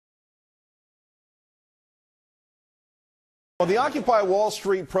Well, the Occupy Wall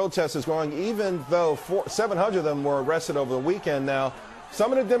Street protest is growing, even though 700 of them were arrested over the weekend. Now,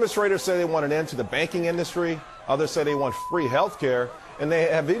 some of the demonstrators say they want an end to the banking industry. Others say they want free health care. And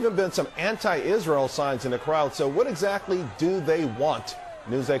there have even been some anti-Israel signs in the crowd. So what exactly do they want?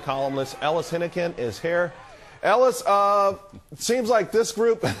 Newsday columnist Ellis Henican is here. Ellis, seems like this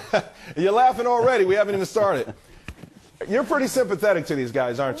group, you're laughing already. We haven't even started. You're pretty sympathetic to these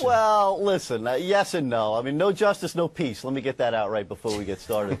guys, aren't you? Well, listen, yes and no. I mean, no justice, no peace. Let me get that out right before we get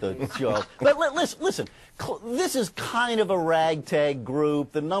started the show. But listen, this is kind of a ragtag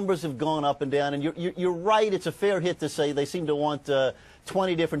group. The numbers have gone up and down, and you're right. It's a fair hit to say they seem to want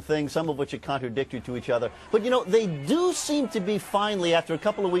 20 different things, some of which are contradictory to each other. But, you know, they do seem to be finally, after a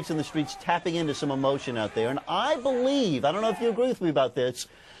couple of weeks in the streets, tapping into some emotion out there. And I believe, I don't know if you agree with me about this,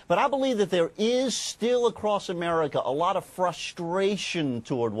 but I believe that there is still across America a lot of frustration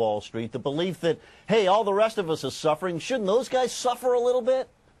toward Wall Street, the belief that, hey, all the rest of us are suffering. Shouldn't those guys suffer a little bit?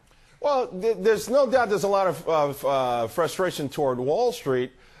 Well, there's no doubt there's a lot of frustration toward Wall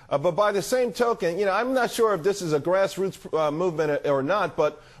Street. But by the same token, you know, I'm not sure if this is a grassroots movement or not,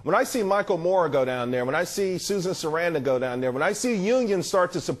 but when I see Michael Moore go down there, when I see Susan Sarandon go down there, when I see unions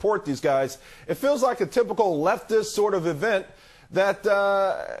start to support these guys, it feels like a typical leftist sort of event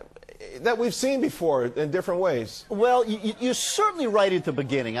that we've seen before in different ways. Well, you're certainly right at the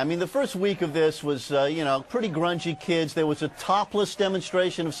beginning. I mean, the first week of this was, you know, pretty grungy kids. There was a topless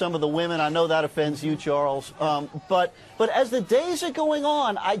demonstration of some of the women. I know that offends you, Charles. But as the days are going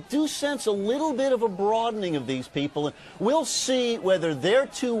on, I do sense a little bit of a broadening of these people. And we'll see whether they're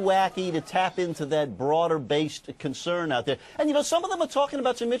too wacky to tap into that broader-based concern out there. And, you know, some of them are talking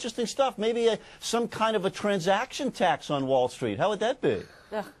about some interesting stuff. Maybe some kind of a transaction tax on Wall Street. How would that be?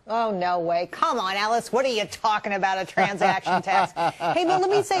 Oh, no way. Come on, Alice. What are you talking about, a transaction tax? Hey, but let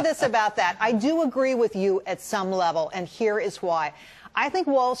me say this about that. I do agree with you at some level, and here is why. I think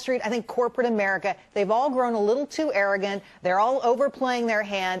Wall Street, I think corporate America, they've all grown a little too arrogant. They're all overplaying their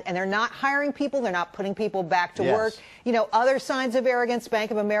hand, and they're not hiring people. They're not putting people back to work. You know, other signs of arrogance,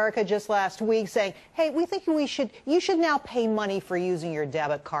 Bank of America just last week saying, hey, we think you should now pay money for using your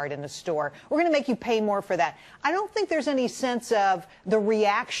debit card in the store. We're going to make you pay more for that. I don't think there's any sense of the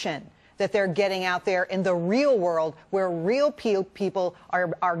reaction that they're getting out there in the real world, where real people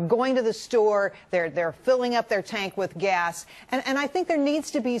are going to the store, they're filling up their tank with gas. And I think there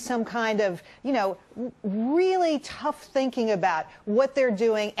needs to be some kind of, you know, really tough thinking about what they're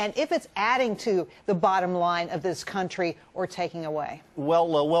doing and if it's adding to the bottom line of this country or taking away.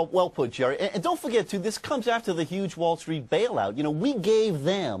 Well put, Jerry. And don't forget, too, this comes after the huge Wall Street bailout. You know, we gave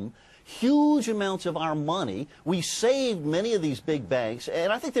them huge amounts of our money. We saved many of these big banks,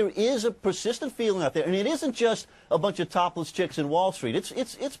 and I think there is a persistent feeling out there. And it isn't just a bunch of topless chicks in Wall Street.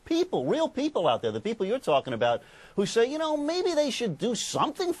 It's people, real people out there, the people you're talking about, who say, you know, maybe they should do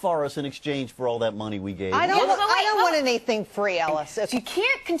something for us in exchange for all that money we gave. I don't want anything free, Ellis. You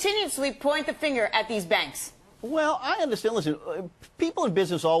can't continuously point the finger at these banks. Well, I understand. Listen, people in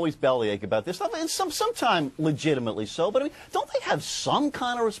business always bellyache about this stuff, and sometimes legitimately so. But I mean, don't they have some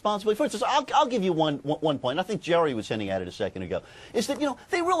kind of responsibility? For instance, I'll give you one point. I think Jerry was hinting at it a second ago. Is that, you know,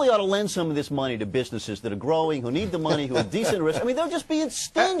 they really ought to lend some of this money to businesses that are growing, who need the money, who have decent risk. I mean, they're just being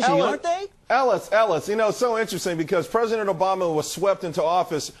stingy, aren't they? Ellis, you know, it's so interesting because President Obama was swept into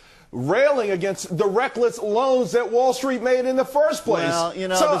office railing against the reckless loans that Wall Street made in the first place. Well, you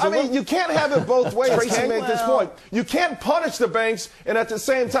know, so, I mean, you can't have it both ways. Tracy made this point. You can't punish the banks and at the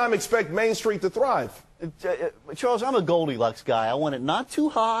same time expect Main Street to thrive. Charles, I'm a Goldilocks guy. I want it not too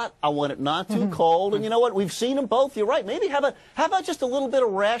hot. I want it not too cold. And you know what? We've seen them both. You're right. Maybe how about just a little bit of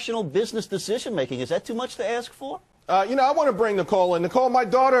rational business decision making? Is that too much to ask for? You know, I want to bring Nicole in. Nicole, my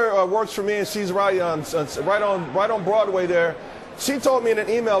daughter works for me, and she's right on Broadway there. She told me in an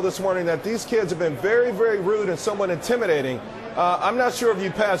email this morning that these kids have been very, very rude and somewhat intimidating. I'm not sure if you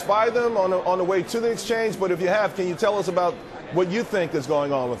passed by them on the way to the exchange, but if you have, can you tell us about what you think is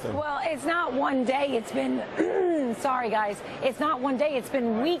going on with them? Well, it's not one day. It's been, sorry guys, it's not one day. It's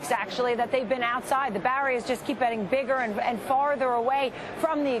been weeks, actually, that they've been outside. The barriers just keep getting bigger and farther away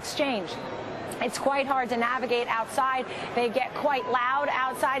from the exchange. It's quite hard to navigate outside. They get quite loud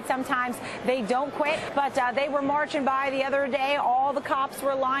outside. Sometimes they don't quit, but they were marching by the other day. All the cops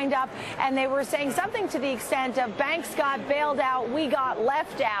were lined up, and they were saying something to the extent of, banks got bailed out, we got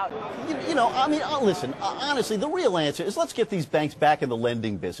left out. You know, I mean, listen, honestly, the real answer is let's get these banks back in the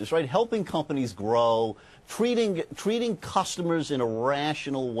lending business, right? Helping companies grow, treating customers in a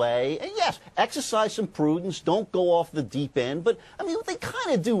rational way. And yes, exercise some prudence. Don't go off the deep end. But, I mean, they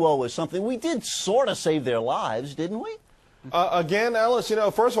kind of do owe us something. We did sort of save their lives, didn't we? Again, Ellis,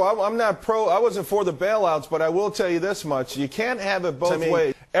 first of all, I wasn't for the bailouts, but I will tell you this much. You can't have it both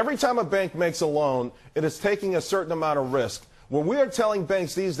ways. Every time a bank makes a loan, it is taking a certain amount of risk. What we are telling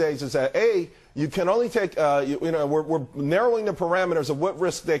banks these days is that, A, you can only take, we're narrowing the parameters of what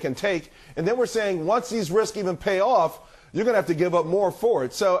risk they can take, and then we're saying once these risks even pay off, you're going to have to give up more for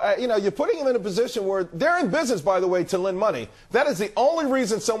it. So, you're putting them in a position where they're in business, by the way, to lend money. That is the only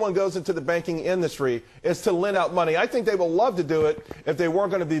reason someone goes into the banking industry is to lend out money. I think they will love to do it if they weren't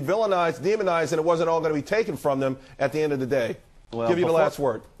going to be villainized, demonized, and it wasn't all going to be taken from them at the end of the day. Well, give you the last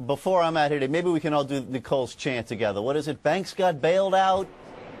word. Before I'm out here, maybe we can all do Nicole's chant together. What is it? Banks got bailed out.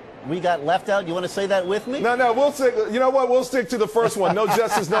 We got left out. You want to say that with me? No, we'll stick. You know what? We'll stick to the first one. No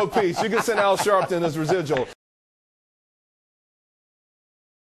justice, no peace. You can send Al Sharpton as residual.